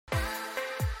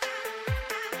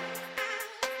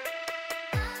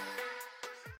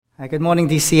Good morning,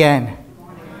 DCN.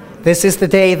 This is the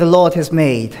day the Lord has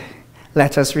made.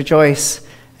 Let us rejoice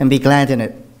and be glad in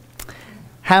it.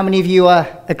 How many of you are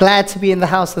glad to be in the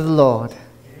house of the Lord?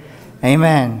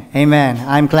 Amen. Amen.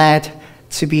 I'm glad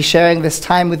to be sharing this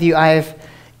time with you. I have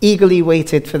eagerly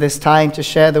waited for this time to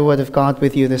share the word of God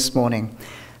with you this morning.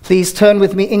 Please turn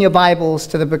with me in your Bibles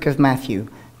to the book of Matthew.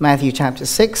 Matthew chapter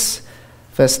 6,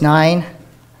 verse 9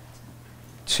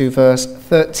 to verse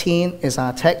 13 is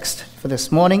our text for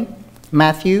this morning.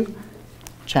 Matthew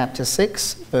chapter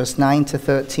 6, verse 9 to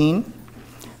 13.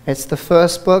 It's the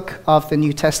first book of the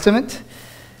New Testament.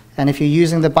 And if you're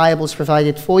using the Bibles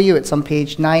provided for you, it's on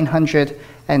page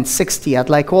 960. I'd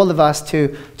like all of us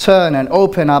to turn and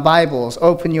open our Bibles.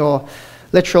 Open your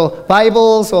literal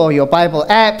Bibles or your Bible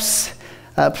apps.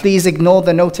 Please ignore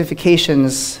the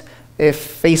notifications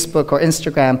if Facebook or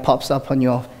Instagram pops up on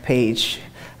your page.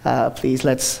 Please,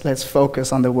 let's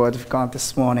focus on the Word of God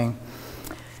this morning.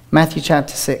 Matthew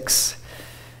chapter 6.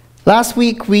 Last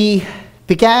week we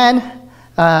began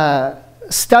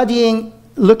studying,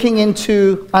 looking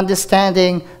into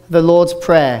understanding the Lord's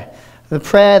Prayer, the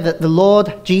prayer that the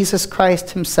Lord Jesus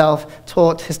Christ himself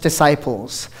taught his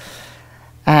disciples.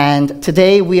 And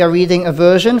today we are reading a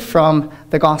version from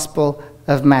the Gospel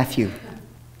of Matthew.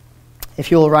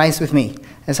 If you will rise with me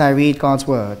as I read God's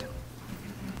Word.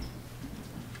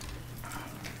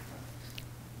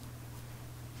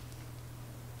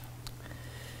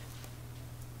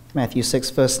 Matthew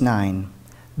 6, verse 9.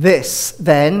 This,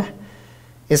 then,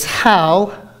 is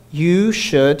how you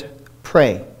should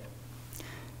pray.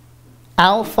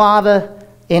 Our Father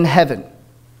in heaven,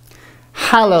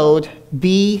 hallowed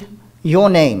be your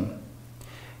name.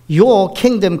 Your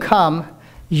kingdom come,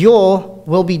 your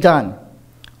will be done,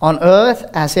 on earth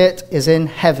as it is in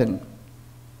heaven.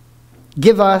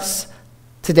 Give us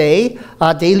today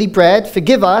our daily bread.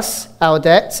 Forgive us our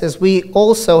debts as we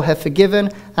also have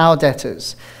forgiven our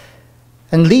debtors.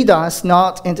 And lead us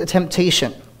not into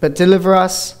temptation, but deliver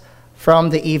us from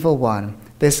the evil one.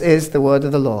 This is the word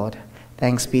of the Lord.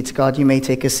 Thanks be to God. You may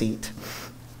take a seat.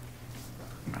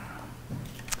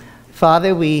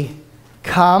 Father, we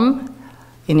come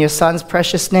in your Son's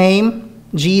precious name,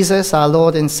 Jesus, our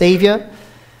Lord and Savior,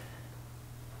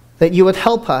 that you would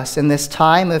help us in this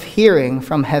time of hearing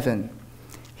from heaven,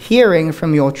 hearing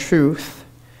from your truth,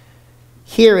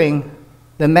 hearing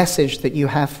the message that you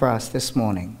have for us this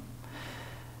morning.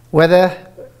 Whether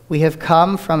we have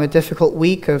come from a difficult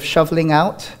week of shoveling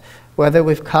out, whether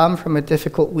we've come from a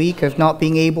difficult week of not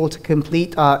being able to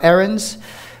complete our errands,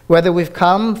 whether we've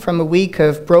come from a week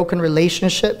of broken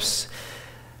relationships,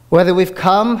 whether we've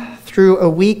come through a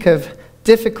week of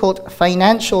difficult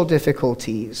financial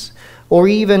difficulties, or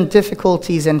even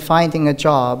difficulties in finding a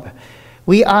job,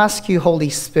 we ask you, Holy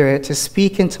Spirit, to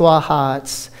speak into our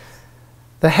hearts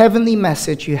the heavenly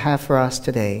message you have for us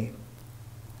today,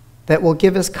 that will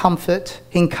give us comfort,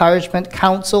 encouragement,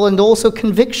 counsel, and also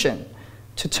conviction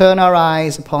to turn our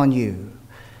eyes upon you.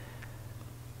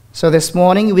 So this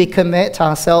morning we commit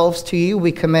ourselves to you,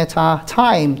 we commit our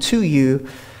time to you,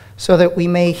 so that we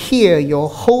may hear your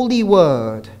holy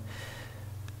word.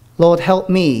 Lord, help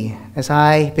me as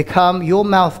I become your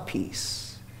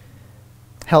mouthpiece.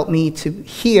 Help me to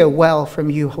hear well from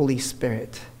you, Holy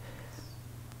Spirit.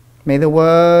 May the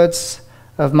words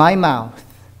of my mouth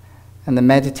and the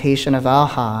meditation of our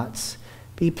hearts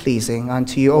be pleasing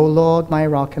unto you, O Lord, my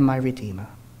rock and my redeemer.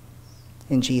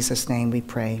 In Jesus' name we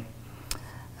pray.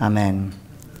 Amen.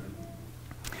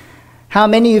 How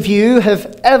many of you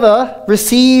have ever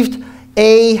received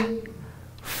a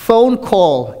phone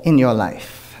call in your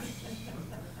life?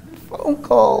 Phone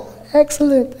call.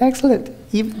 Excellent, excellent.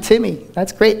 Even Timmy,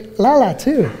 that's great. Lala,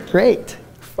 too. Great.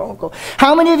 Phone call.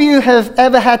 How many of you have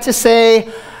ever had to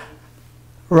say,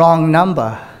 wrong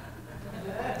number?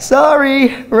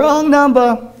 Sorry, wrong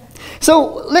number.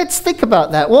 So let's think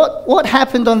about that. What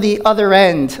happened on the other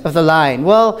end of the line?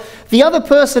 Well, the other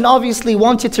person obviously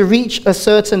wanted to reach a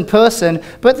certain person,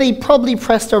 but they probably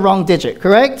pressed a wrong digit,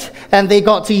 correct? And they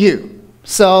got to you.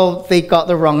 So they got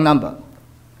the wrong number.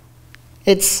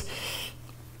 It's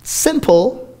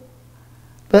simple,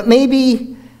 but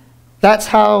maybe that's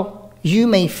how you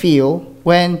may feel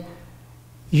when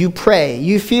you pray.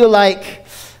 You feel like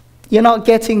you're not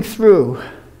getting through.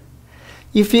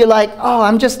 You feel like, oh,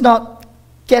 I'm just not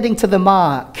getting to the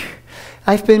mark.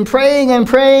 I've been praying and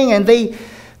praying, and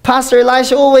Pastor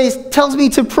Elisha always tells me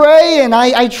to pray, and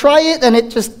I try it, and it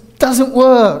just doesn't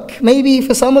work. Maybe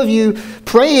for some of you,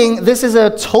 praying, this is a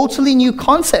totally new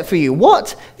concept for you.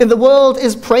 What in the world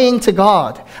is praying to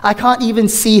God? I can't even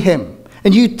see him.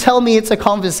 And you tell me it's a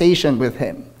conversation with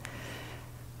him.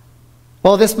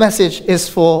 Well, this message is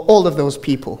for all of those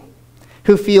people.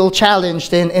 who feel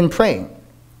challenged in praying.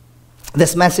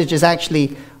 This message is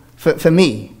actually for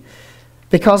me,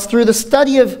 because through the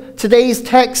study of today's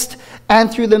text and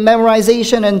through the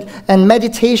memorization and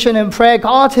meditation and prayer,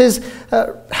 God has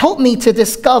helped me to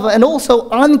discover and also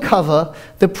uncover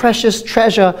the precious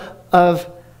treasure of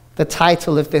the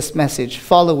title of this message.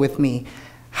 Follow with me.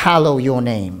 Hallow your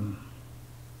name.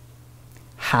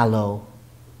 Hallow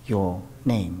your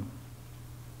name.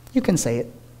 You can say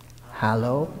it.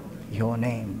 Hallow your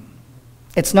name.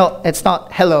 It's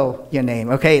not hello your name,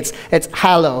 okay? It's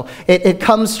hallow. It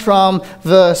comes from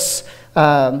verse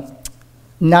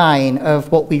 9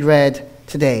 of what we read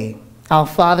today. Our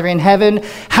Father in heaven,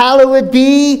 hallowed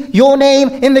be your name.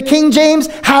 In the King James,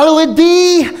 hallowed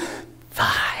be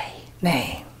thy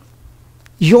name.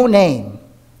 Your name.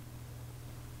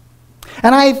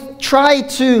 And I've tried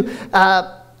to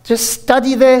just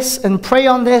study this and pray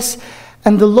on this,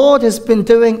 and the Lord has been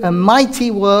doing a mighty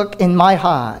work in my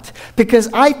heart,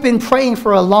 because I've been praying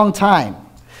for a long time.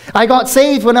 I got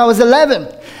saved when I was 11.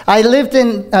 I lived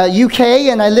in UK,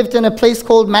 and I lived in a place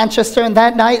called Manchester, and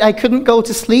that night I couldn't go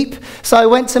to sleep. So I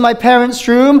went to my parents'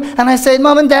 room, and I said,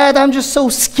 Mom and Dad, I'm just so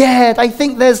scared. I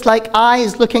think there's like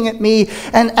eyes looking at me.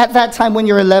 And at that time, when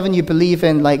you're 11, you believe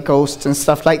in like ghosts and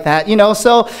stuff like that, you know.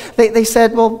 So they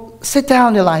said, well, sit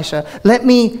down, Elisha. Let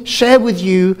me share with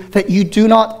you that you do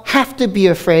not have to be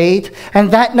afraid.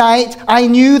 And that night, I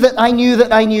knew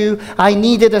I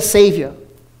needed a Savior.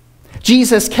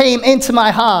 Jesus came into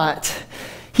my heart.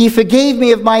 He forgave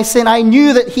me of my sin. I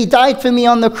knew that he died for me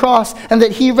on the cross, and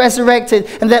that he resurrected,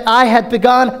 and that I had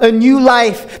begun a new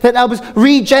life, that I was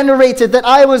regenerated, that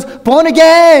I was born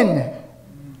again.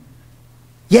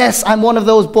 Yes, I'm one of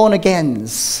those born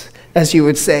agains, as you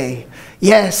would say.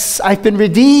 Yes, I've been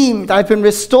redeemed. I've been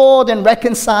restored and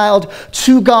reconciled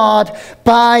to God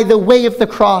by the way of the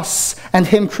cross and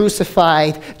him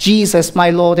crucified, Jesus,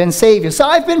 my Lord and Savior. So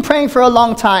I've been praying for a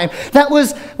long time. That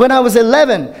was when I was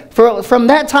 11. From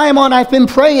that time on, I've been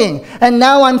praying. And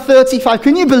now I'm 35.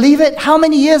 Can you believe it? How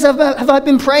many years have I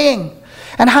been praying?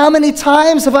 And how many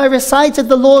times have I recited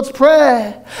the Lord's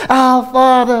Prayer? Our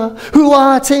Father, who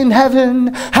art in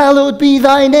heaven, hallowed be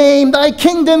thy name. Thy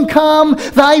kingdom come,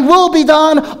 thy will be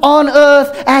done on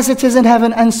earth as it is in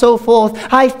heaven, and so forth.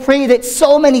 I've prayed it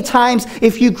so many times.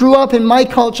 If you grew up in my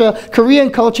culture, Korean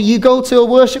culture, you go to a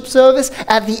worship service.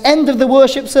 At the end of the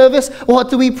worship service, what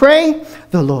do we pray?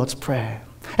 The Lord's Prayer.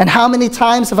 And how many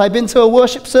times have I been to a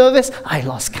worship service? I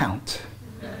lost count.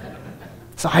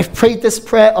 So I've prayed this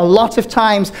prayer a lot of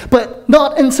times, but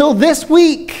not until this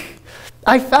week.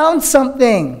 I found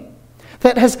something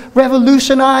that has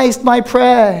revolutionized my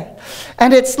prayer.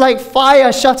 And it's like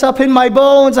fire shut up in my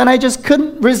bones, and I just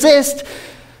couldn't resist.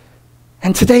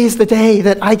 And today is the day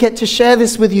that I get to share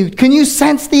this with you. Can you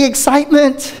sense the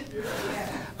excitement?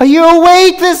 Are you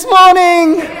awake this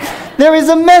morning? There is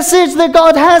a message that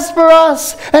God has for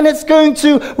us, and it's going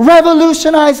to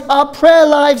revolutionize our prayer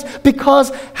lives,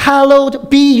 because hallowed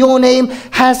be your name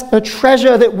has a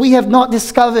treasure that we have not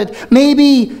discovered.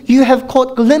 Maybe you have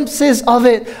caught glimpses of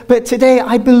it, but today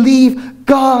I believe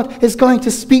God is going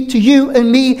to speak to you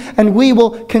and me, and we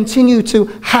will continue to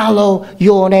hallow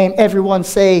your name. Everyone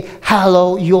say,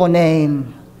 hallow your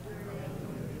name.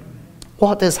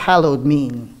 What does hallowed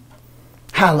mean?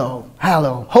 Hallow,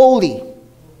 hallow, holy.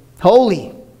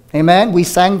 Holy. Amen. We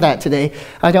sang that today.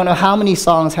 I don't know how many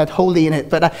songs had holy in it,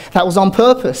 but that was on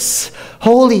purpose.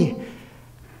 Holy.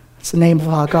 It's the name of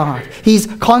our God. He's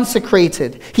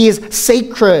consecrated. He is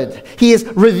sacred. He is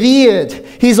revered.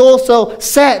 He's also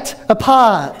set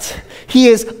apart. He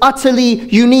is utterly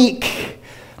unique.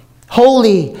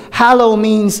 Holy. Hallow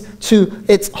means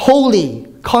it's holy,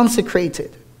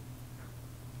 consecrated.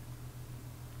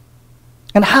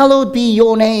 And hallowed be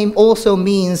your name also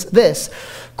means this.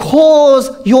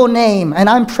 Cause your name, and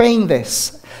I'm praying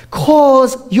this,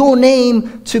 cause your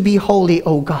name to be holy,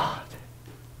 O God,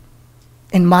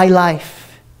 in my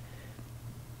life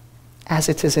as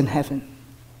it is in heaven.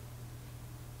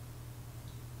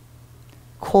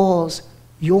 Cause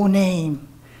your name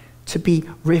to be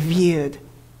revered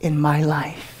in my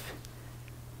life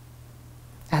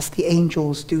as the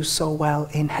angels do so well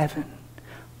in heaven,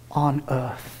 on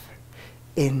earth,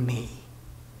 in me.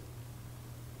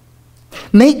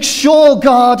 Make sure,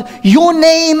 God, your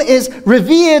name is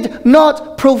revered,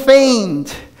 not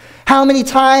profaned. How many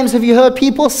times have you heard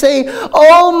people say,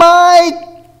 oh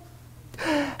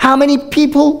my? How many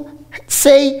people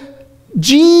say,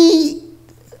 gee?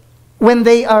 when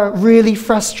they are really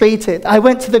frustrated. I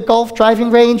went to the golf driving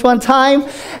range one time,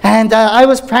 and I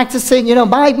was practicing.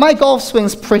 My golf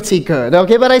swing's pretty good,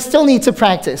 okay, but I still need to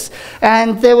practice.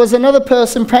 And there was another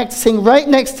person practicing right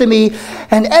next to me,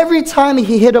 and every time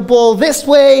he hit a ball this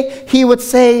way, he would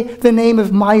say the name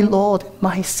of my Lord,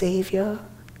 my Savior.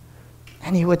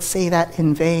 And he would say that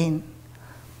in vain.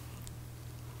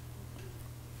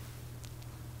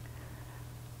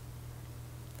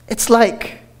 It's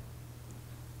like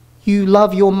you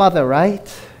love your mother, right?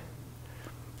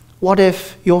 What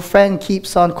if your friend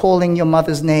keeps on calling your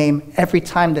mother's name every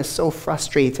time they're so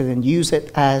frustrated and use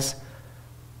it as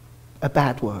a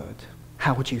bad word?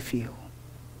 How would you feel?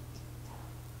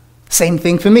 Same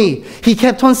thing for me. He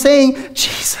kept on saying,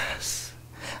 Jesus.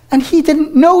 And he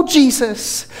didn't know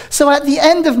Jesus. So at the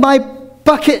end of my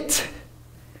bucket,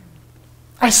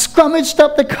 I scrummaged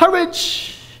up the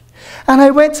courage. And I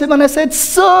went to him and I said,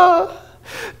 Sir,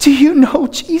 do you know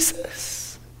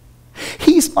Jesus?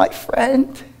 He's my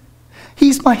friend.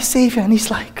 He's my Savior. And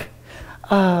he's like,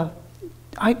 no,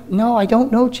 I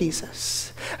don't know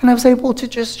Jesus. And I was able to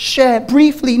just share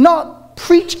briefly, not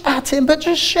preach at him, but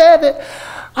just share that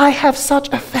I have such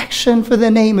affection for the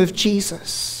name of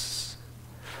Jesus.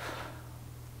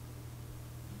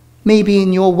 Maybe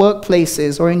in your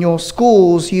workplaces or in your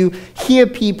schools, you hear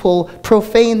people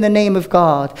profane the name of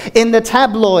God. In the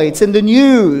tabloids, in the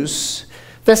news,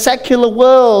 the secular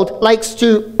world likes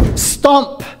to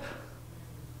stomp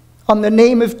on the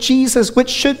name of Jesus, which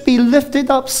should be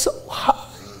lifted up so high,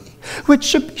 which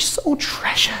should be so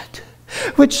treasured,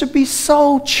 which should be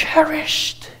so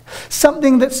cherished.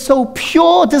 Something that's so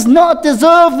pure does not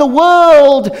deserve the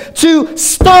world to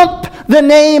stomp the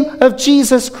name of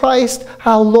Jesus Christ,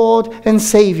 our Lord and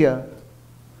Savior.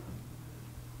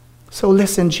 So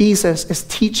listen, Jesus is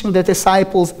teaching the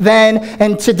disciples then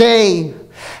and today.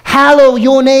 Hallow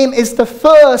your name is the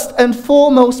first and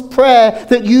foremost prayer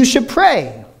that you should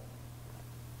pray.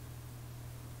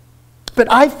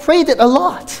 But I've prayed it a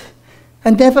lot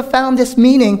and never found this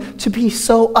meaning to be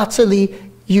so utterly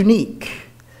unique.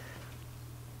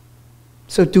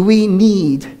 So do we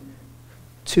need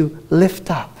to lift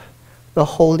up the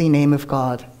holy name of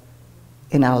God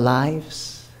in our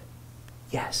lives?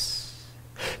 Yes.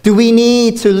 Do we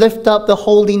need to lift up the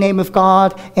holy name of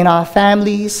God in our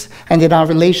families and in our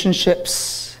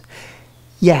relationships?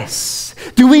 Yes.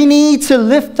 Do we need to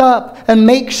lift up and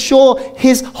make sure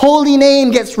his holy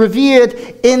name gets revered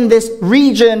in this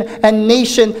region and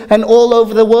nation and all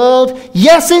over the world?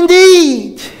 Yes,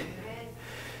 indeed.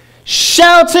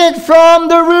 Shout it from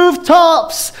the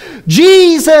rooftops.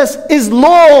 Jesus is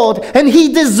Lord, and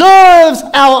he deserves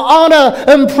our honor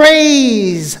and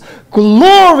praise.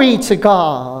 Glory to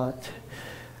God.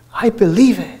 I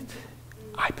believe it.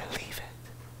 I believe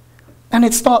it. And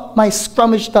it's not my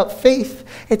scrummaged up faith.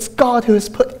 It's God who has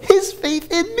put his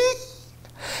faith in me.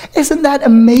 Isn't that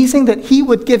amazing that he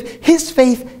would give his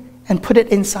faith and put it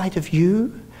inside of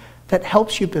you that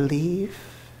helps you believe?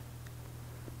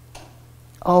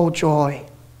 Oh, joy.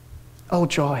 Oh,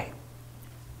 joy.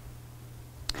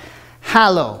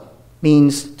 Hallow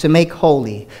means to make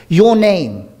holy. Your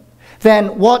name.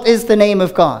 Then what is the name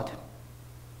of God?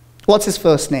 What's his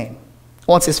first name?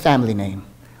 What's his family name?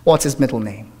 What's his middle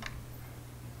name?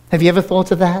 Have you ever thought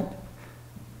of that?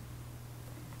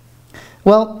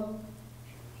 Well,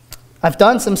 I've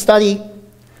done some study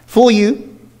for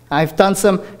you. I've done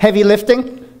some heavy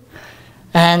lifting.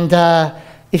 And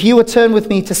if you would turn with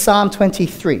me to Psalm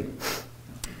 23.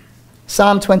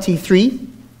 Psalm 23.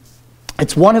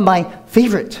 It's one of my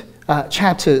favorite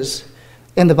chapters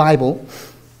in the Bible.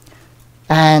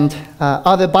 And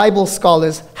other Bible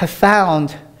scholars have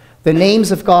found the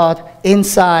names of God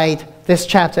inside this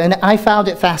chapter. And I found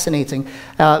it fascinating.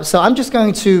 So I'm just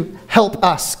going to help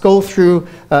us go through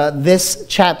this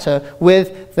chapter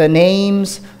with the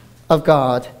names of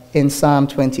God in Psalm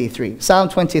 23. Psalm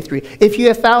 23. If you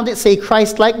have found it, say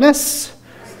Christlikeness.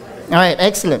 All right,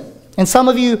 excellent. And some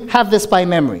of you have this by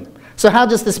memory. So how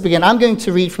does this begin? I'm going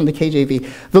to read from the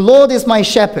KJV. The Lord is my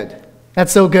shepherd.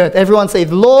 That's so good. Everyone say,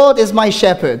 the Lord is my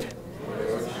shepherd.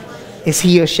 Is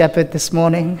he your shepherd this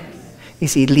morning?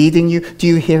 Is he leading you? Do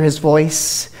you hear his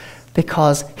voice?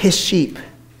 Because his sheep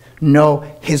know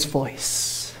his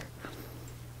voice.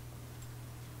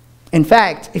 In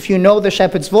fact, if you know the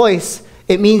shepherd's voice,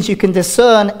 it means you can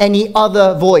discern any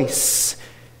other voice.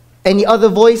 Any other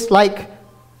voice, like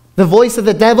the voice of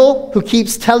the devil who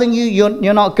keeps telling you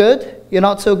you're not good, you're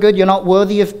not so good, you're not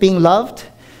worthy of being loved.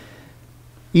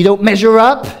 You don't measure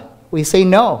up. We say,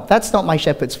 no, that's not my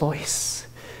shepherd's voice.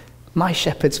 My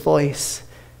shepherd's voice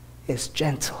is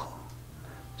gentle,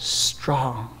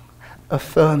 strong,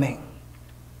 affirming.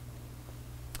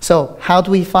 So, how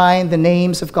do we find the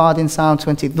names of God in Psalm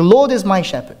 20? The Lord is my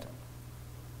shepherd.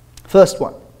 First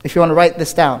one. If you want to write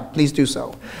this down, please do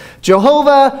so.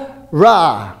 Jehovah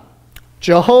Ra.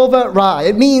 Jehovah Ra.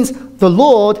 It means the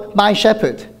Lord my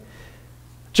shepherd.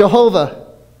 Jehovah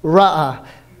Ra.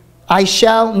 I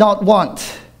shall not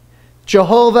want.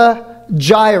 Jehovah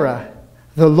Jireh.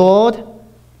 The Lord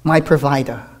my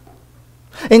provider.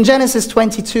 In Genesis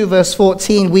 22 verse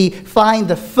 14, we find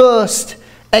the first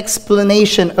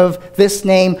explanation of this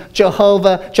name,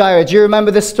 Jehovah Jireh. Do you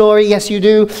remember the story? Yes, you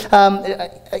do.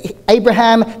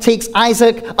 Abraham takes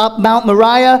Isaac up Mount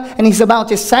Moriah, and he's about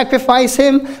to sacrifice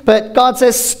him, but God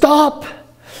says, stop!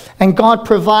 And God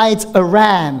provides a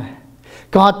ram.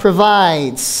 God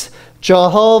provides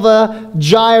Jehovah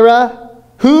Jireh,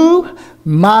 who?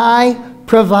 My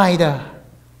provider.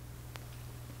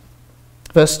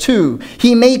 Verse 2,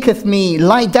 he maketh me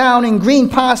lie down in green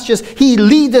pastures. He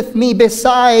leadeth me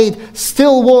beside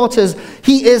still waters.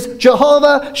 He is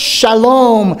Jehovah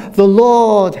Shalom, the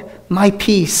Lord, my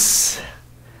peace.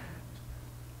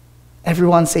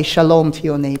 Everyone say shalom to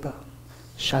your neighbor.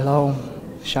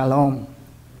 Shalom, shalom.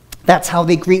 That's how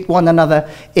they greet one another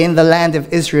in the land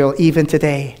of Israel even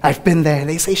today. I've been there.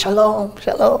 They say shalom,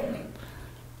 shalom.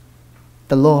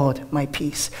 The Lord, my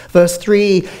peace. Verse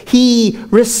 3, he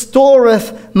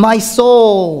restoreth my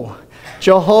soul.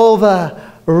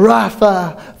 Jehovah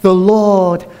Rapha, the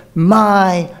Lord,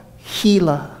 my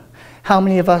healer. How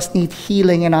many of us need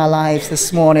healing in our lives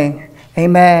this morning?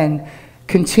 Amen.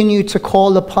 Continue to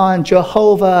call upon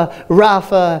Jehovah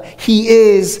Rapha. He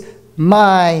is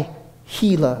my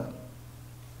healer.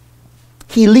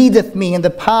 He leadeth me in the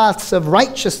paths of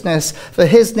righteousness for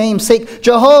his name's sake.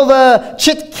 Jehovah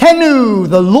Chitkenu,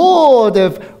 the Lord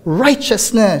of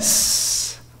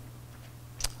righteousness.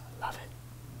 Love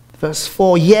it. Verse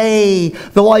 4, yea,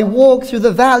 though I walk through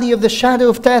the valley of the shadow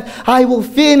of death, I will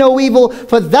fear no evil,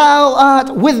 for thou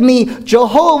art with me.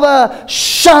 Jehovah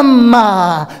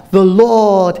Shammah, the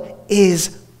Lord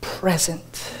is present.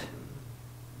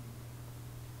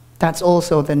 That's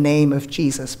also the name of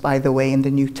Jesus, by the way, in the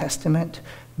New Testament.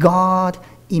 God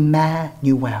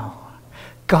Emmanuel.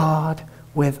 God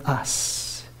with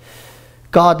us.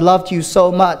 God loved you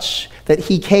so much that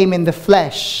he came in the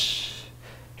flesh.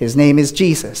 His name is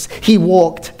Jesus. He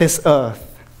walked this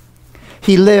earth.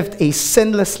 He lived a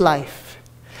sinless life.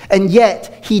 And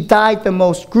yet, he died the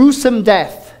most gruesome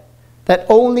death that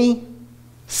only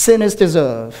sinners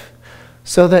deserve,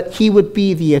 so that he would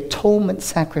be the atonement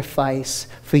sacrifice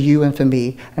for you and for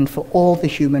me and for all the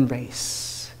human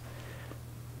race.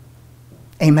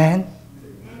 Amen?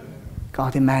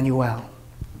 God Emmanuel.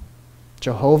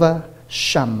 Jehovah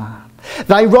Shammah.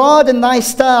 Thy rod and thy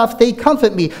staff, they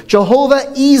comfort me.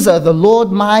 Jehovah Ezer, the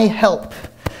Lord my help.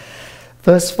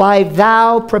 Verse 5,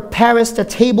 thou preparest a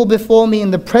table before me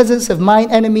in the presence of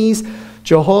mine enemies.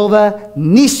 Jehovah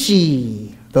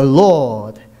Nishi, the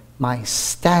Lord my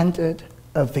standard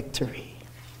of victory.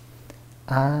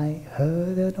 I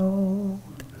heard an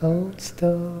old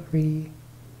story.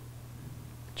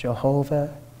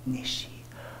 Jehovah Nishi.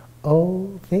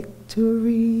 Oh,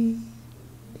 victory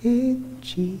in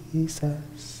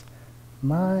Jesus,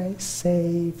 my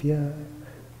Savior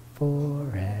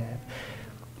forever.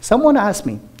 Someone asked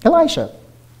me, Elisha,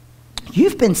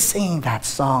 you've been singing that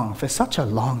song for such a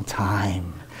long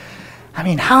time. I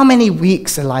mean, how many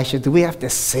weeks, Elisha, do we have to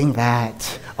sing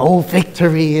that? Oh,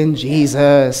 victory in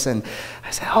Jesus. And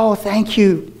I said, oh, thank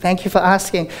you. Thank you for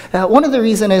asking. One of the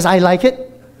reasons is I like it.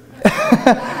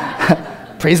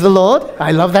 Praise the Lord.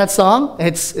 I love that song.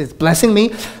 It's blessing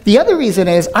me. The other reason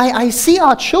is I see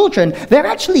our children, they're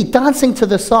actually dancing to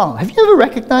the song. Have you ever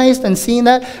recognized and seen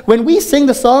that? When we sing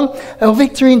the song, oh,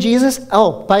 victory in Jesus.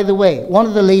 Oh, by the way, one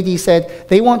of the ladies said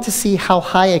they want to see how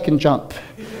high I can jump.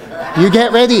 You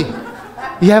get ready.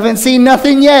 You haven't seen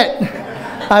nothing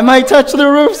yet. I might touch the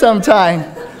roof sometime.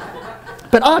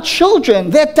 But our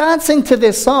children, they're dancing to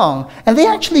this song. And they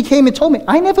actually came and told me,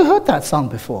 I never heard that song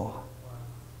before.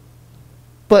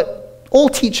 But all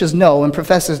teachers know and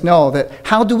professors know that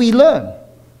how do we learn?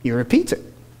 You repeat it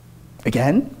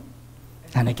again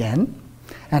and again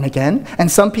and again. And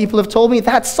some people have told me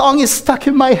that song is stuck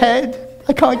in my head.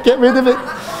 I can't get rid of it.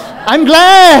 I'm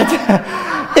glad.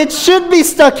 It should be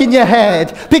stuck in your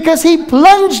head because he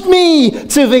plunged me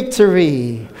to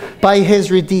victory by his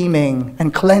redeeming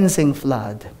and cleansing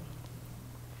flood.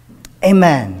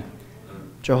 Amen.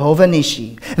 Jehovah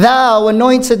Nishi. Thou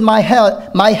anointed my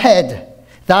head.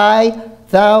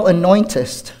 Thou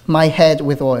anointest my head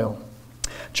with oil.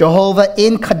 Jehovah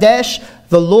in Kadesh,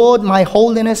 the Lord my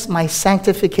holiness, my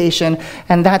sanctification.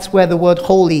 And that's where the word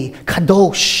holy,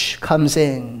 kadosh, comes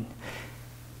in.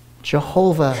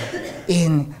 Jehovah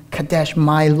in Kadesh,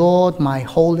 my Lord, my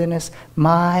holiness,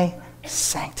 my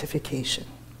sanctification.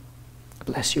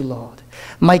 Bless you, Lord.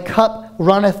 My cup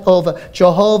runneth over.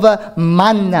 Jehovah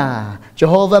Manna.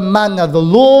 Jehovah Manna, the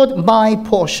Lord my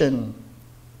portion.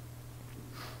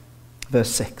 Verse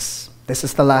 6. This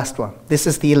is the last one. This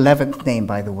is the 11th name,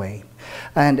 by the way.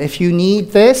 And if you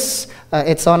need this,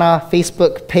 it's on our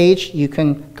Facebook page. You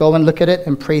can go and look at it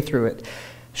and pray through it.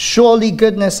 Surely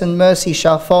goodness and mercy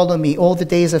shall follow me all the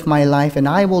days of my life, and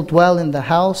I will dwell in the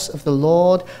house of the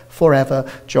Lord forever.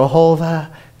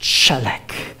 Jehovah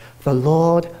Chelek, the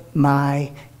Lord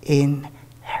my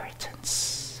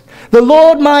inheritance. The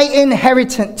Lord my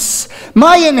inheritance.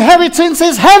 My inheritance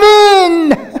is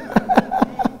heaven.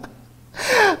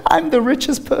 I'm the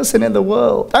richest person in the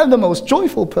world. I'm the most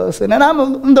joyful person, and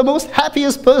I'm the most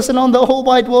happiest person on the whole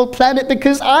wide world planet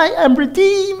because I am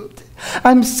redeemed.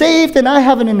 I'm saved and I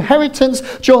have an inheritance.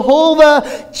 Jehovah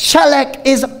Chelek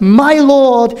is my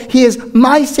Lord. He is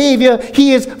my Savior.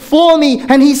 He is for me.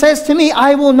 And he says to me,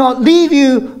 I will not leave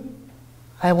you.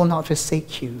 I will not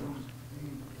forsake you.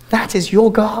 That is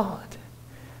your God.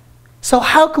 So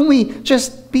how can we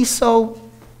just be so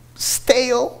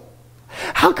stale?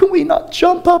 How can we not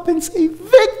jump up and say,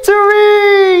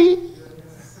 victory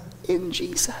in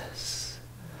Jesus?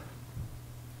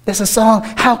 There's a song,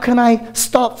 how can I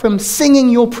stop from singing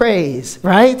your praise,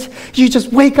 right? You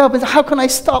just wake up and how can I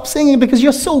stop singing because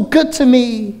you're so good to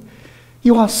me.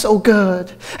 You are so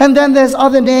good. And then there's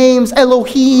other names,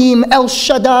 Elohim, El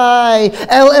Shaddai,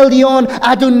 El Elyon,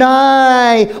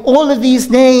 Adonai, all of these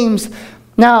names.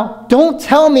 Now, don't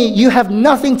tell me you have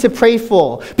nothing to pray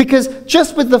for, because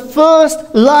just with the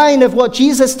first line of what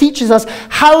Jesus teaches us,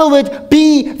 hallowed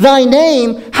be thy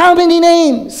name, how many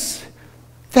names?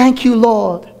 Thank you,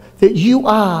 Lord, that you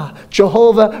are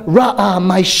Jehovah Ra'ah,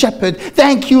 my shepherd.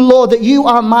 Thank you, Lord, that you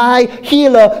are my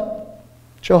healer,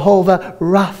 Jehovah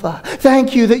Rapha.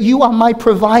 Thank you that you are my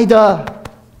provider,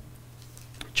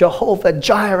 Jehovah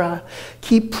Jireh.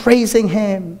 Keep praising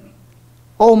him.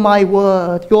 Oh my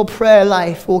word, your prayer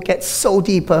life will get so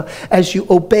deeper as you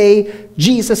obey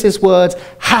Jesus' words.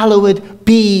 Hallowed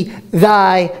be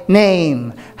thy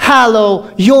name.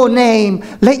 Hallow your name.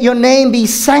 Let your name be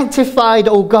sanctified,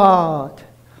 O God.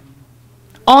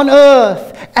 On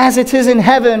earth as it is in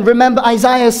heaven. Remember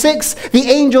Isaiah 6, the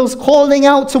angels calling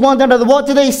out to one another. What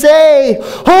do they say?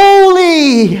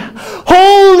 Holy,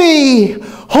 holy,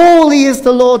 holy is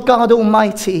the Lord God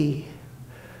Almighty.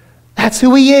 That's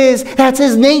who he is. That's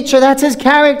his nature. That's his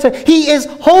character. He is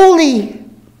holy.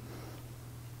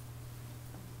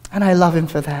 And I love him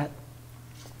for that.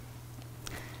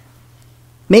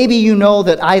 Maybe you know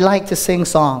that I like to sing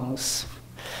songs.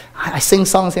 I sing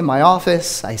songs in my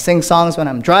office. I sing songs when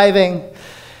I'm driving.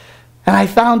 And I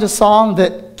found a song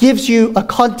that gives you a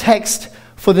context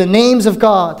for the names of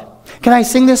God. Can I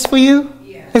sing this for you?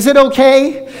 Yeah. Is it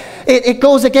okay? Yeah. It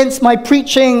goes against my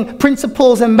preaching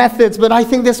principles and methods, but I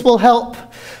think this will help.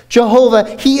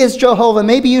 Jehovah, he is Jehovah.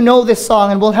 Maybe you know this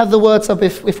song, and we'll have the words up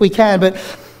if we can, but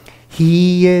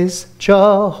he is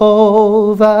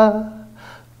Jehovah,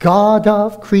 God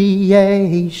of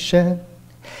creation.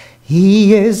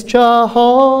 He is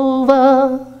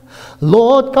Jehovah,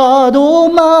 Lord God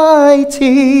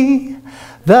Almighty,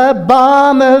 the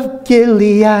balm of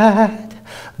Gilead,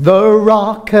 the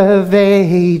rock of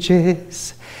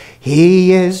ages.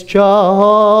 He is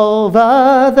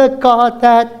Jehovah, the God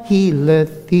that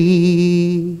healeth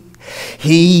thee.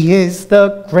 He is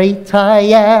the great I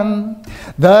am,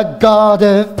 the God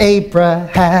of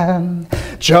Abraham.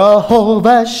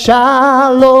 Jehovah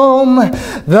Shalom,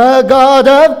 the God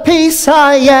of peace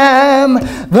I am,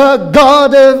 the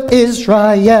God of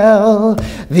Israel,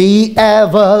 the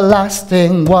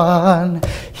everlasting one.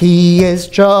 He is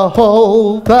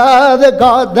Jehovah, the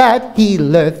God that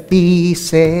healeth thee.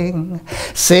 Sing,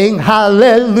 sing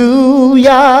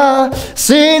hallelujah,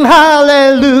 sing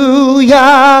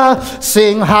hallelujah,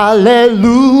 sing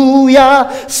hallelujah,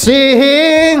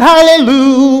 sing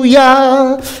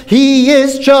hallelujah. He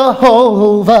is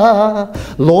Jehovah,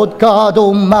 Lord God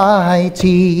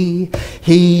Almighty.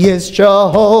 He is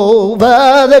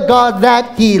Jehovah, the God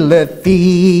that healeth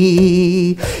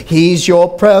thee. He's your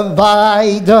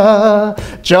provider,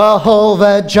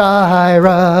 Jehovah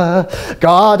Jireh,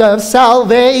 God of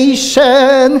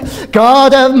salvation,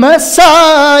 God of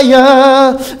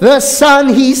Messiah, the Son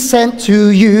he sent to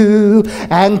you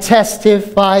and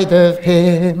testified of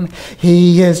him.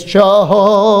 He is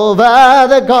Jehovah,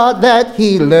 the God that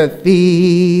healeth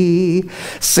thee.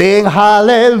 Sing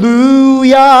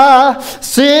hallelujah,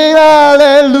 sing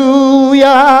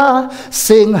hallelujah,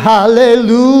 sing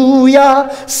hallelujah,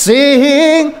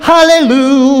 Sing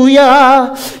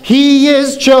hallelujah. He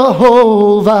is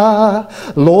Jehovah,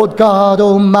 Lord God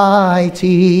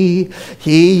Almighty.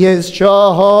 He is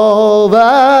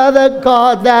Jehovah, the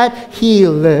God that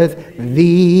healeth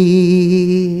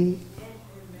thee.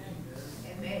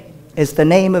 Is the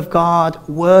name of God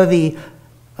worthy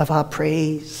of our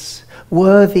praise,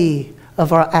 worthy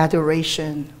of our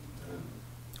adoration,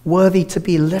 worthy to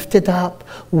be lifted up,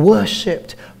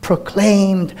 worshipped,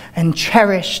 proclaimed, and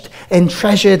cherished, and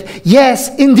treasured? Yes,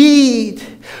 indeed.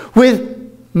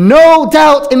 With no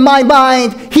doubt in my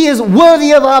mind, he is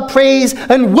worthy of our praise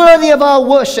and worthy of our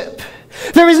worship.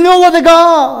 There is no other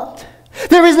God.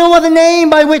 There is no other name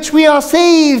by which we are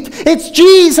saved. It's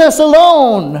Jesus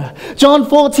alone. John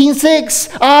 14:6,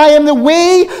 I am the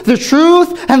way, the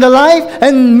truth, and the life,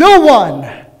 and no one,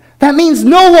 that means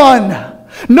no one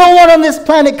on this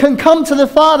planet can come to the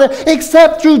Father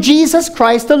except through Jesus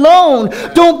Christ alone.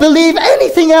 Don't believe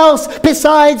anything else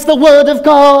besides the Word of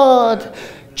God.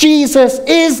 Jesus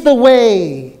is the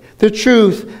way, the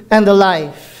truth, and the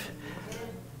life.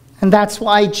 And that's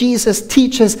why Jesus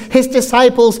teaches his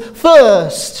disciples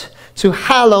first to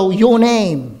hallow your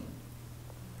name.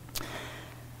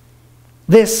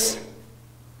 This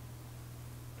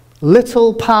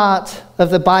little part of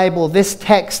the Bible, this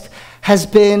text, has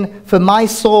been for my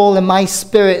soul and my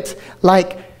spirit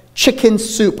like chicken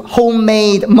soup,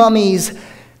 homemade mummy's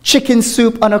chicken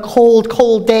soup on a cold,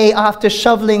 cold day after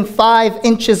shoveling 5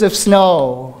 inches of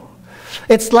snow.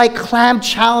 It's like clam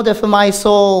chowder for my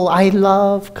soul. I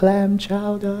love clam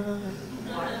chowder.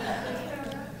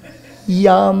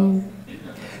 Yum.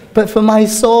 But for my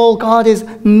soul, God is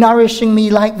nourishing me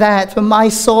like that. For my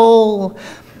soul.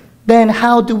 Then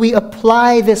how do we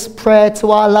apply this prayer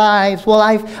to our lives? Well,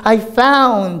 I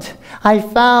found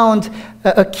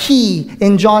a key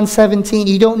in John 17.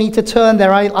 You don't need to turn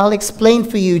there. I'll explain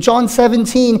for you. John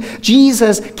 17,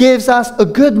 Jesus gives us a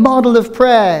good model of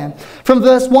prayer. From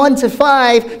verse 1 to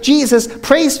 5, Jesus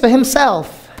prays for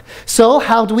himself. So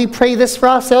how do we pray this for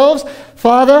ourselves?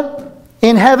 Father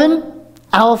in heaven,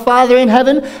 our Father in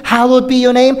heaven, hallowed be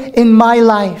your name in my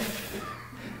life.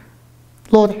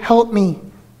 Lord, help me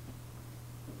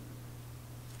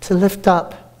to lift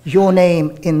up your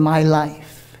name in my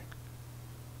life.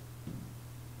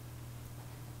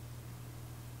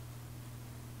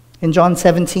 In John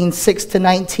 17, 6 to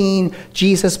 19,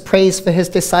 Jesus prays for his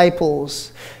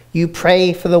disciples. You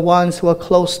pray for the ones who are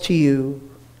close to you.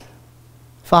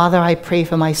 Father, I pray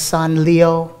for my son,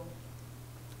 Leo,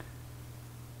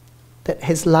 that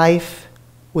his life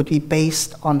would be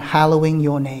based on hallowing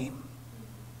your name.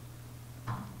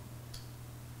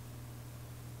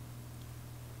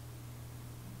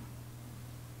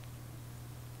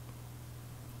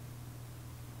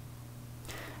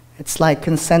 It's like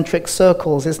concentric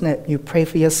circles, isn't it? You pray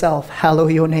for yourself. Hallow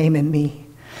your name in me.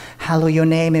 Hallow your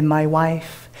name in my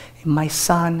wife, in my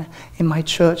son, in my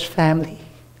church family.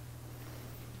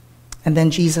 And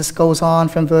then Jesus goes on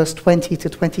from verse 20 to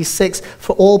 26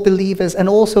 for all believers and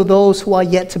also those who are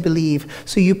yet to believe.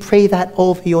 So you pray that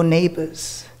over your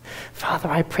neighbors. Father,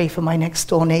 I pray for my next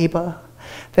door neighbor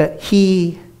that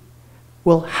he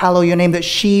will hallow your name, that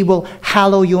she will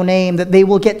hallow your name, that they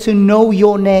will get to know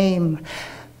your name.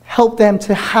 Help them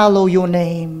to hallow your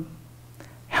name.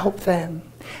 Help them.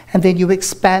 And then you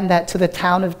expand that to the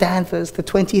town of Danvers, the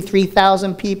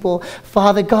 23,000 people.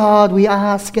 Father God, we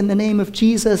ask in the name of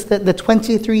Jesus that the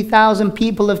 23,000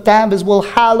 people of Danvers will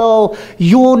hallow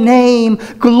your name,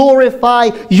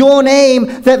 glorify your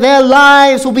name, that their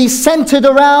lives will be centered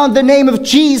around the name of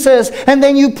Jesus. And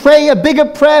then you pray a bigger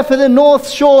prayer for the North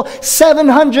Shore,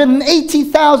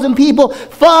 780,000 people.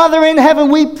 Father in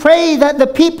heaven, we pray that the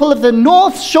people of the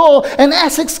North Shore and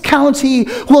Essex County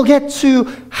will get to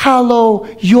hallow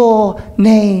your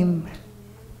name.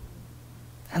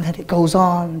 And then it goes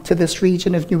on to this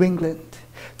region of New England,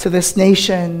 to this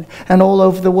nation, and all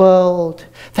over the world.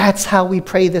 That's how we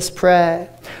pray this prayer.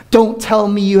 Don't tell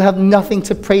me you have nothing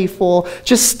to pray for.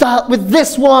 Just start with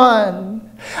this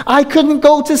one. I couldn't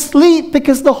go to sleep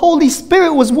because the Holy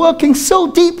Spirit was working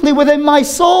so deeply within my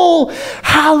soul.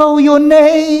 Hallow your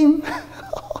name.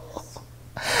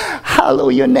 Hallow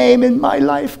your name in my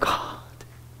life, God.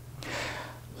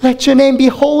 Let your name be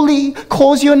holy.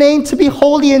 Cause your name to be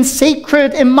holy and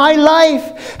sacred in my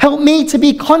life. Help me to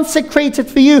be consecrated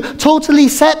for you, totally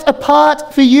set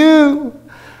apart for you.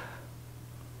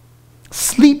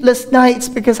 Sleepless nights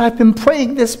because I've been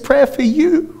praying this prayer for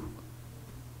you.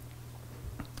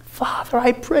 Father,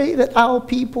 I pray that our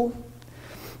people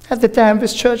at the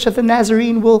Danvers Church of the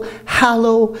Nazarene will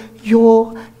hallow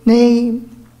your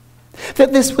name.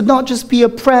 That this would not just be a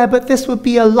prayer, but this would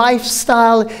be a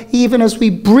lifestyle even as we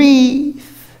breathe.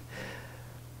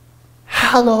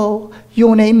 Hallow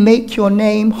your name, make your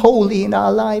name holy in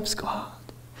our lives, God.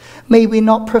 May we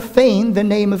not profane the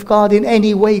name of God in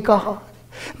any way, God.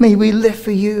 May we live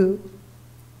for you.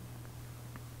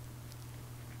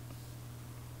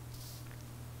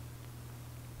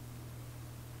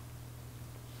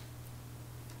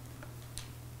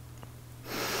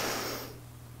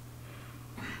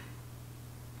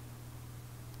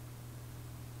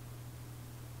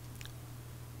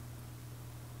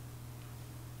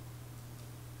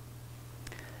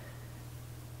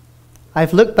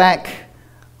 I've looked back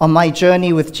on my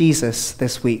journey with Jesus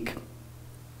this week,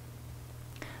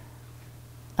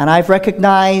 and I've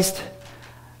recognized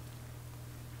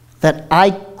that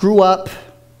I grew up,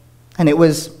 and it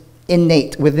was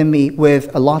innate within me,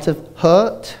 with a lot of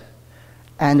hurt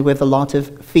and with a lot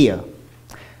of fear.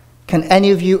 Can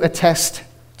any of you attest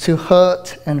to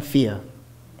hurt and fear?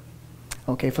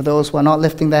 Okay, for those who are not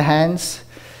lifting their hands,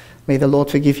 may the Lord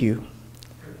forgive you.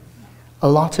 A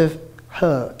lot of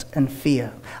hurt and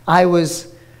fear. I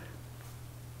was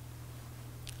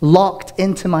locked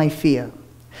into my fear.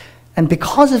 And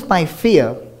because of my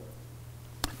fear,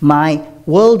 my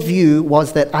worldview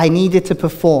was that I needed to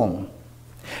perform.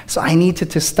 So I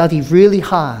needed to study really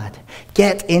hard,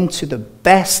 get into the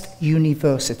best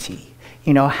university,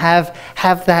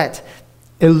 have that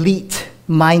elite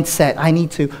mindset. I need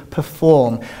to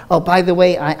perform. Oh, by the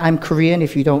way, I'm Korean,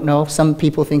 if you don't know. Some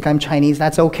people think I'm Chinese.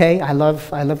 That's okay. I love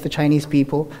the Chinese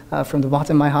people from the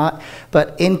bottom of my heart.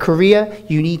 But in Korea,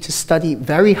 you need to study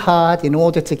very hard in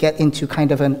order to get into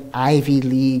kind of an Ivy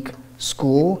League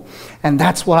school. And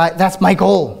that's my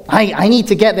goal. I need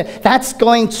to get there. That's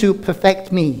going to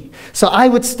perfect me. So I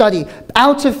would study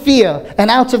out of fear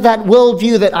and out of that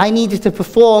worldview that I needed to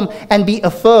perform and be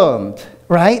affirmed,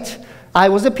 right? I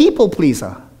was a people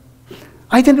pleaser.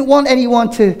 I didn't want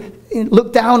anyone to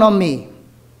look down on me.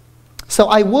 So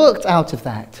I worked out of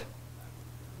that.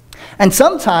 And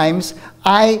sometimes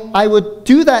I would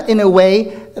do that in a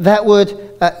way that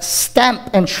would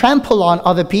stamp and trample on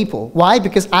other people. Why?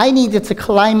 Because I needed to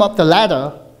climb up the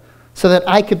ladder so that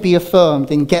I could be affirmed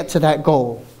and get to that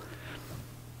goal.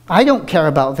 I don't care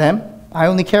about them. I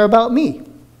only care about me.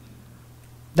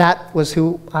 That was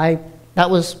me.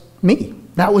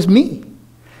 That was me.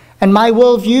 And my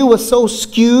worldview was so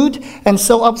skewed and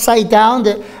so upside down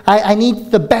that I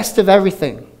need the best of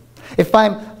everything.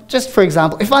 For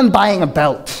example, if I'm buying a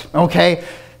belt, okay,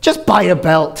 just buy a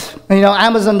belt.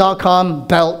 Amazon.com,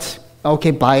 belt,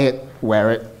 okay, buy it,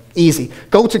 wear it, easy.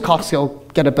 Go to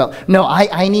Costco, get a belt. No,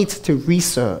 I need to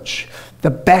research the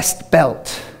best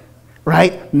belt,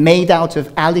 right, made out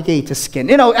of alligator skin,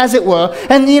 as it were,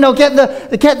 and, get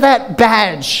that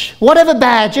badge, whatever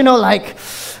badge,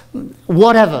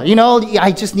 whatever,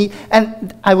 I just need,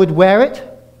 and I would wear it,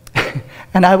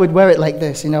 and I would wear it like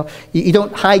this, you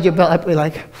don't hide your belt, I'd be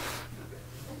like,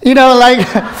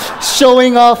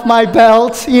 showing off my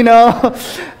belt,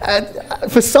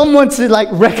 for someone to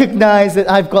recognize that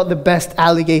I've got the best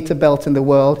alligator belt in the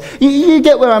world. You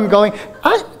get where I'm going.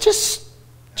 Just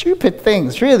stupid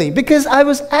things, really, because I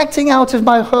was acting out of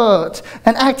my hurt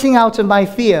and acting out of my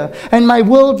fear, and my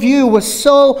worldview was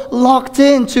so locked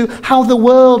into how the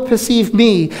world perceived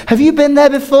me. Have you been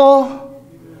there before?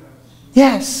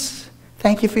 Yes.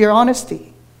 Thank you for your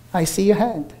honesty. I see your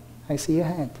hand. I see your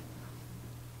hand.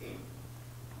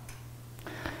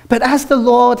 But as the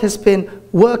Lord has been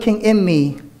working in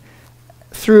me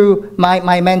through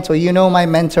my mentor, my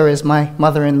mentor is my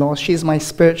mother-in-law. She's my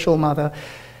spiritual mother.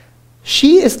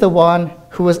 She is the one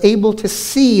who was able to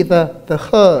see the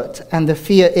hurt and the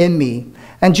fear in me.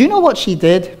 And do you know what she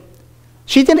did?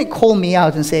 She didn't call me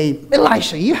out and say,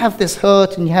 Elisha, you have this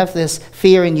hurt and you have this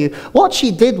fear in you. What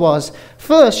she did was,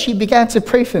 first, she began to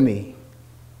pray for me.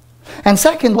 And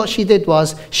second, what she did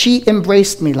was, she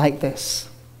embraced me like this.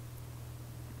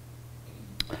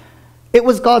 It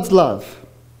was God's love.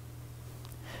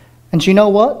 And you know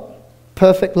what?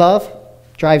 Perfect love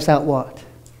drives out what?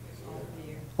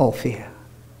 All fear.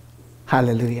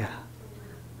 Hallelujah.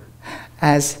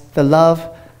 As the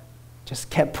love just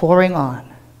kept pouring on,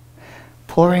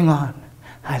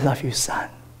 I love you, son.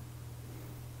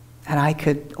 And I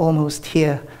could almost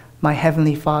hear my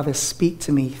Heavenly Father speak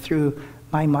to me through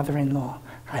my mother-in-law.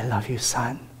 I love you,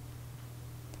 son.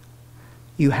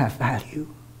 You have value.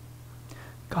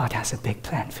 God has a big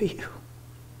plan for you.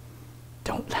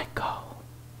 Don't let go.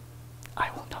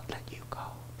 I will not let you go.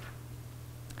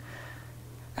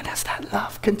 And as that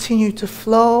love continued to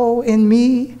flow in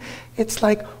me, it's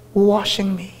like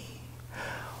washing me,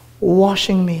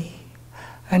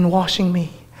 and washing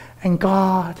me. And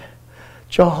God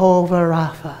Jehovah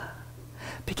Rapha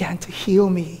began to heal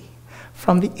me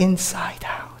from the inside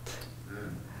out.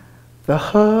 The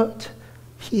hurt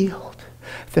healed.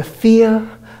 The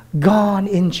fear gone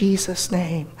in Jesus'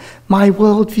 name. My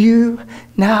worldview,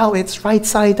 now it's right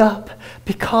side up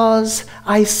because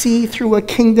I see through a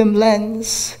kingdom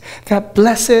lens that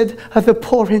blessed are the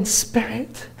poor in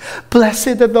spirit.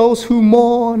 Blessed are those who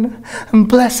mourn, and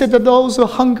blessed are those who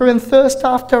hunger and thirst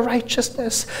after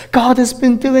righteousness. God has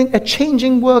been doing a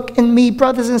changing work in me,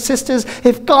 brothers and sisters.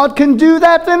 If God can do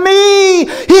that for me,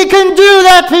 He can do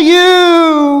that for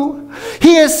you.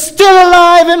 He is still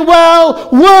alive and well,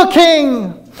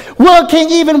 working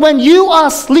even when you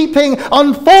are sleeping,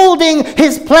 unfolding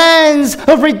His plans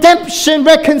of redemption,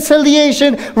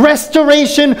 reconciliation,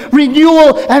 restoration,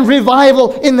 renewal, and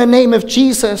revival in the name of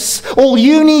Jesus. All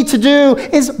you need to do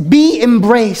is be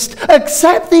embraced.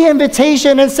 Accept the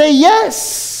invitation and say,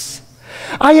 yes.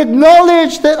 I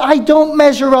acknowledge that I don't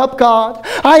measure up, God.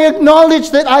 I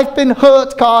acknowledge that I've been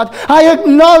hurt, God. I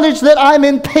acknowledge that I'm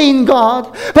in pain,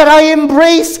 God. But I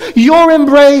embrace your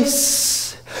embrace.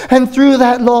 And through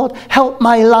that, Lord, help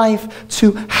my life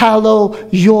to hallow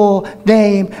your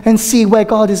name and see where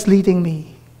God is leading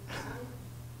me.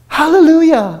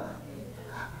 Hallelujah.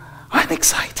 I'm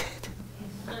excited.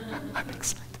 I'm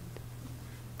excited.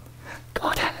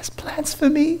 God has plans for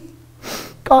me.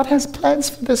 God has plans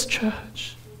for this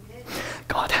church.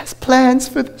 God has plans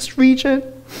for this region,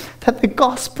 that the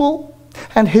gospel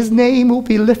and His name will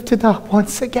be lifted up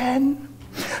once again.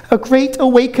 A great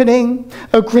awakening,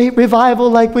 a great revival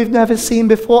like we've never seen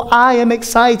before. I am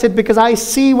excited because I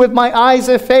see with my eyes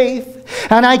of faith,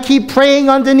 and I keep praying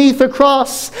underneath the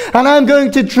cross, and I'm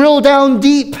going to drill down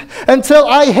deep until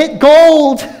I hit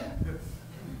gold.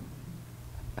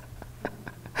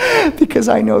 Because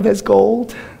I know there's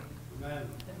gold.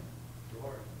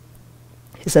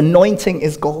 His anointing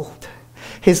is gold.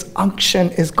 His unction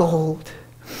is gold.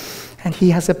 And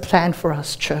He has a plan for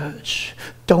us, church.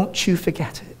 Don't you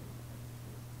forget it.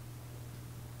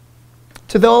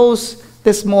 To those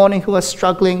this morning who are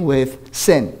struggling with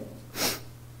sin,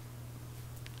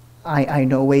 I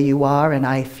know where you are, and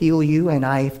I feel you, and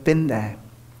I've been there.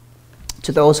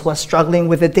 To those who are struggling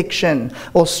with addiction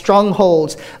or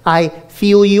strongholds, I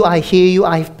feel you, I hear you,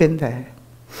 I've been there.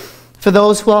 For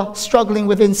those who are struggling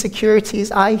with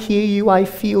insecurities, I hear you, I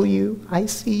feel you, I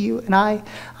see you, and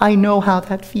I know how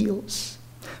that feels.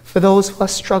 For those who are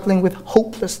struggling with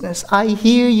hopelessness, I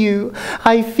hear you,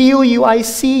 I feel you, I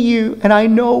see you, and I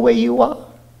know where you are.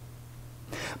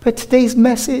 But today's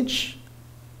message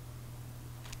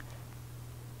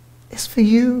is for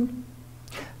you,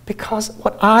 because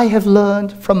what I have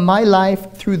learned from my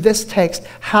life through this text,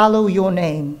 hallow your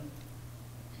name.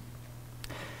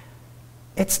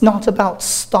 It's not about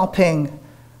stopping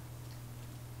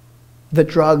the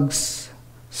drugs,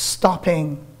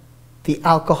 stopping the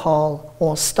alcohol,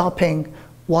 or stopping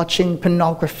watching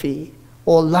pornography,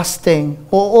 or lusting,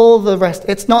 or all the rest.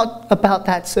 It's not about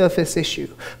that surface issue.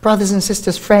 Brothers and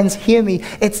sisters, friends, hear me.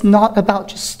 It's not about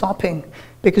just stopping.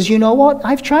 Because you know what?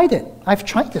 I've tried it. I've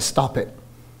tried to stop it.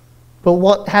 But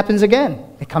what happens again?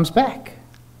 It comes back.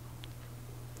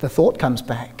 The thought comes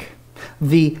back.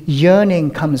 The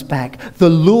yearning comes back. The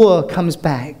lure comes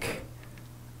back.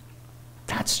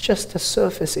 That's just a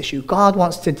surface issue. God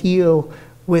wants to deal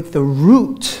with the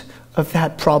root of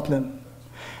that problem.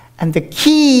 And the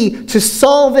key to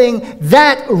solving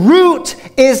that root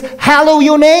is hallow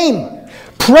your name.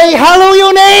 Pray, hallow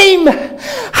your name.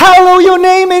 Hallow your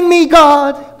name in me,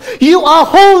 God. You are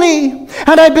holy,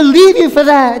 and I believe you for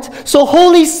that. So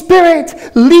Holy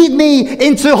Spirit, lead me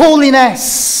into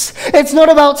holiness. It's not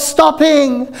about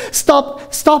stopping the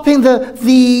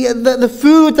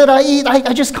food that I eat.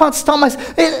 I just can't stop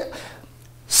myself.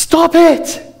 Stop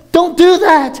it. Don't do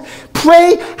that.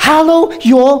 Pray, hallow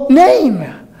your name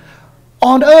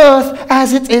on earth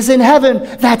as it is in heaven.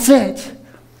 That's it.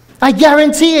 I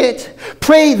guarantee it.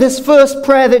 Pray this first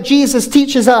prayer that Jesus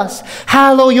teaches us.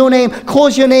 Hallow your name.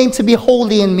 Cause your name to be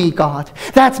holy in me, God.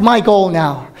 That's my goal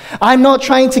now. I'm not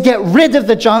trying to get rid of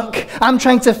the junk. I'm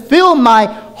trying to fill my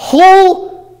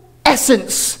whole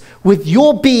essence with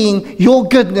your being, your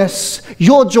goodness,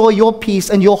 your joy, your peace,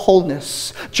 and your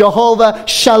wholeness. Jehovah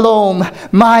Shalom,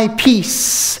 my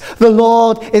peace. The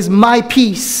Lord is my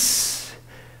peace.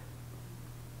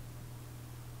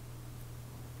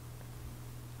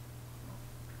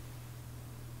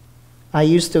 I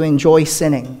used to enjoy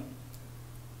sinning.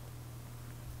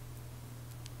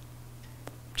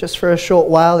 Just for a short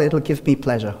while, it'll give me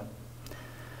pleasure.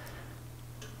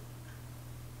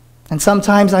 And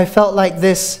sometimes I felt like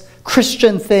this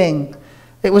Christian thing,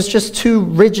 it was just too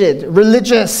rigid,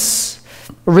 religious,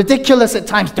 ridiculous at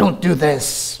times. Don't do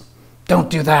this. Don't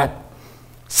do that.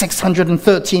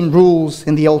 613 rules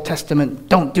in the Old Testament.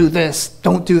 Don't do this.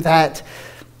 Don't do that.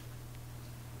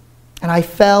 And I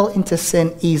fell into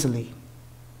sin easily.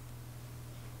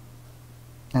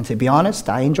 And to be honest,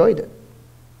 I enjoyed it.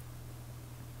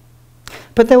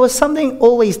 But there was something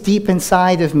always deep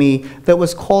inside of me that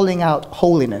was calling out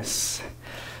holiness.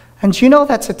 And you know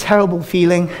that's a terrible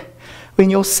feeling when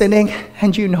you're sinning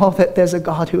and you know that there's a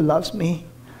God who loves me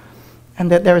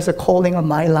and that there is a calling on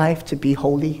my life to be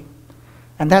holy.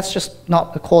 And that's just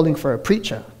not a calling for a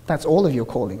preacher. That's all of your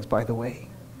callings, by the way.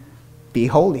 Be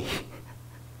holy.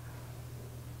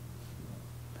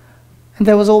 And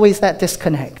there was always that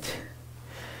disconnect.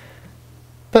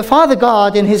 But Father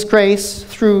God, in his grace,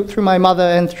 through my mother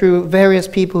and through various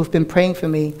people who've been praying for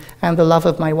me and the love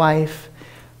of my wife,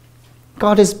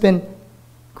 God has been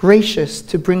gracious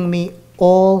to bring me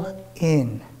all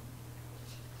in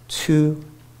to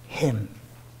him.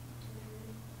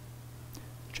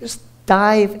 Just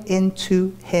dive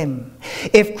into him.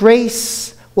 If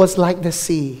grace was like the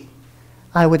sea,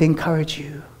 I would encourage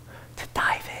you to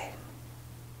dive in,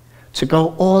 to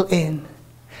go all in,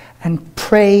 and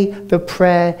pray the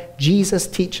prayer Jesus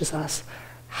teaches us.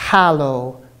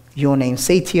 Hallow your name.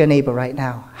 Say to your neighbor right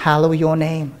now, hallow your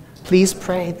name. Please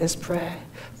pray this prayer.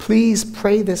 Please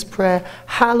pray this prayer.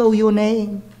 Hallow your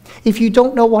name. If you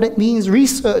don't know what it means,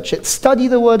 research it. Study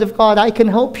the Word of God. I can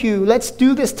help you. Let's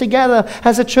do this together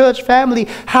as a church family.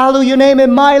 Hallow your name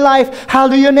in my life.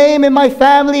 Hallow your name in my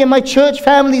family, in my church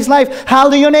family's life.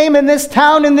 Hallow your name in this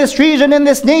town, in this region, in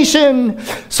this nation,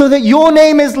 so that your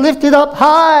name is lifted up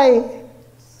high.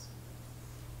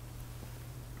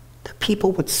 That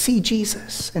people would see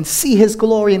Jesus and see his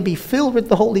glory and be filled with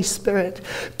the Holy Spirit.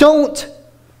 Don't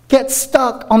get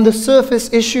stuck on the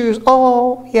surface issues.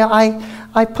 Oh, yeah,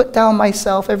 I put down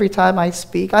myself every time I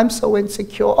speak. I'm so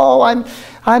insecure. Oh,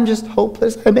 I'm just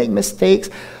hopeless. I make mistakes.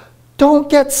 Don't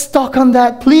get stuck on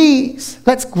that, please.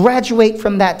 Let's graduate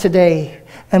from that today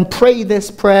and pray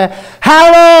this prayer.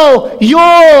 Hallow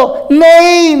your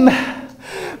name.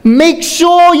 Make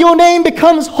sure your name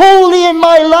becomes holy in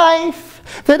my life,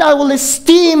 that I will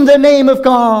esteem the name of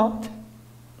God.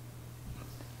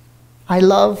 I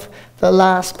love the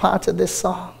last part of this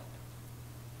song.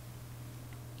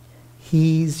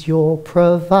 He's your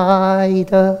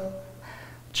provider,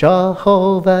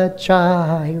 Jehovah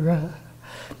Jireh,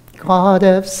 God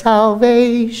of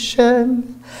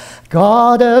salvation,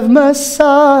 God of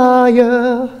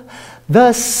Messiah,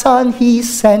 the Son he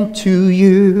sent to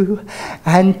you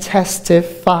and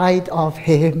testified of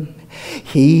him.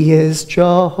 He is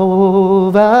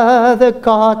Jehovah, the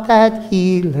God that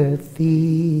healeth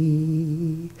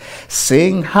thee.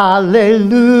 Sing hallelujah,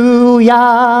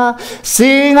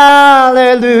 sing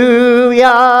hallelujah,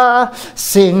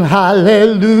 sing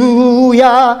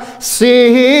hallelujah,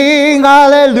 sing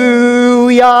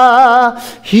hallelujah.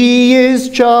 He is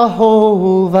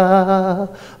Jehovah,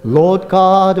 Lord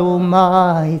God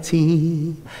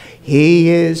Almighty. He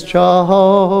is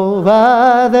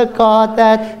Jehovah, the God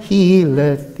that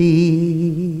healeth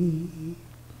thee.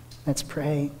 Let's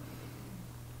pray.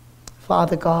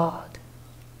 Father God,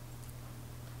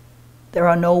 there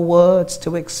are no words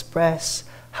to express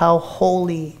how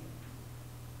holy,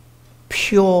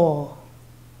 pure,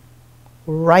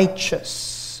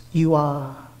 righteous you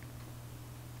are.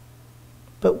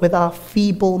 But with our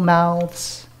feeble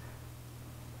mouths,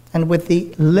 and with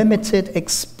the limited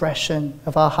expression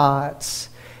of our hearts,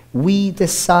 we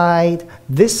decide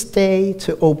this day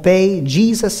to obey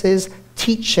Jesus'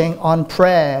 teaching on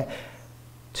prayer,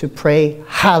 to pray,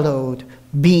 hallowed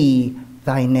be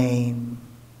thy name.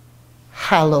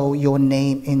 Hallow your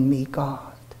name in me,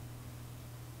 God.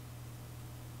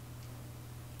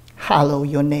 Hallow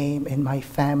your name in my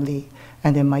family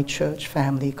and in my church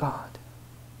family, God.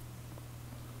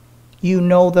 You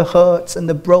know the hurts and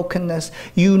the brokenness.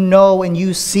 You know and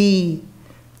you see,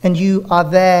 and you are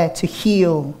there to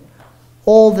heal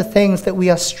all the things that we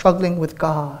are struggling with,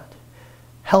 God.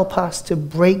 Help us to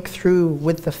break through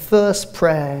with the first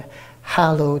prayer,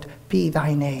 hallowed be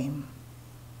thy name.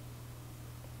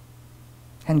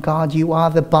 And God, you are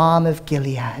the balm of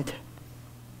Gilead.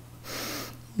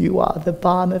 You are the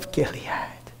balm of Gilead.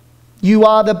 You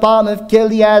are the balm of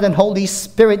Gilead, and Holy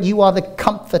Spirit, you are the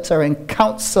comforter and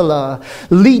counselor.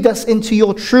 Lead us into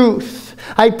your truth.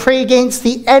 I pray against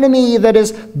the enemy that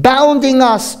is bounding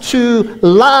us to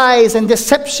lies and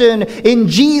deception. In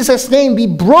Jesus' name, be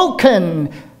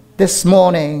broken this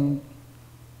morning.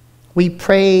 We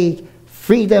pray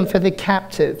freedom for the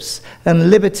captives and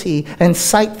liberty and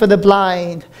sight for the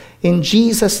blind. In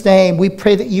Jesus' name, we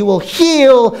pray that you will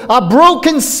heal our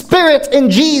broken spirit in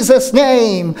Jesus'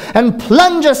 name and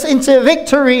plunge us into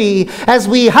victory as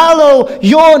we hallow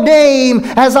your name,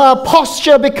 as our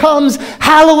posture becomes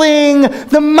hallowing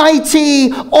the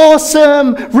mighty,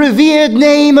 awesome, revered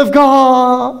name of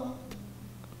God.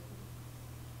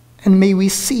 And may we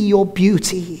see your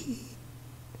beauty,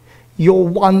 your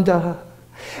wonder,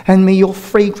 and may your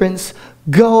fragrance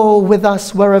go with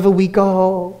us wherever we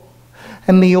go.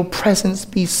 And may your presence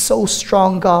be so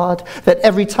strong, God, that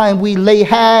every time we lay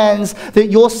hands, that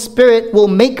your Spirit will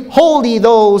make holy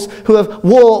those who have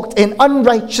walked in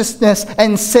unrighteousness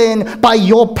and sin by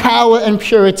your power and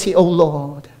purity, O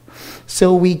Lord.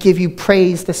 So we give you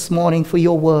praise this morning for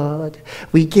your word.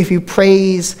 We give you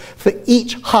praise for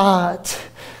each heart.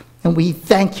 And we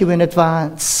thank you in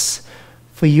advance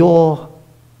for your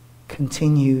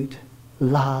continued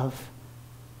love.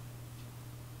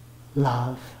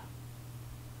 Love.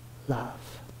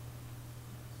 Love.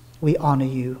 We honor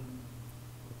you.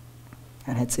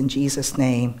 And it's in Jesus'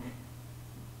 name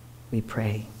we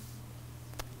pray.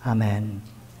 Amen.